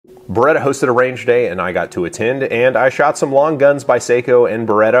Beretta hosted a range day and I got to attend, and I shot some long guns by Seiko and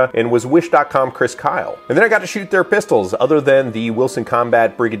Beretta and was Wish.com Chris Kyle. And then I got to shoot their pistols, other than the Wilson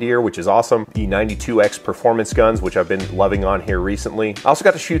Combat Brigadier, which is awesome, the 92X performance guns, which I've been loving on here recently. I also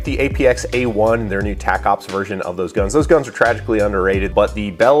got to shoot the APX A1, their new TAC Ops version of those guns. Those guns are tragically underrated, but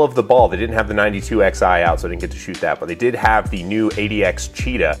the belle of the ball, they didn't have the 92XI out, so I didn't get to shoot that, but they did have the new 80X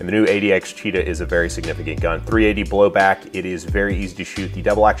Cheetah, and the new 80X Cheetah is a very significant gun. 380 blowback, it is very easy to shoot. The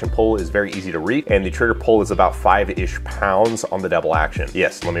double action pull is very easy to reach, and the trigger pull is about 5-ish pounds on the double action.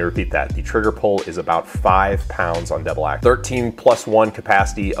 Yes, let me repeat that. The trigger pull is about 5 pounds on double action. 13+1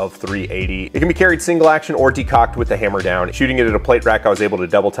 capacity of 380. It can be carried single action or decocked with the hammer down. Shooting it at a plate rack, I was able to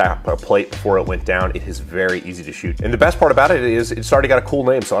double tap a plate before it went down. It is very easy to shoot. And the best part about it is it's already got a cool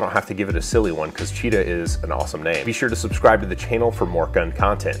name, so I don't have to give it a silly one, because Cheetah is an awesome name. Be sure to subscribe to the channel for more gun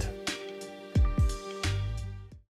content.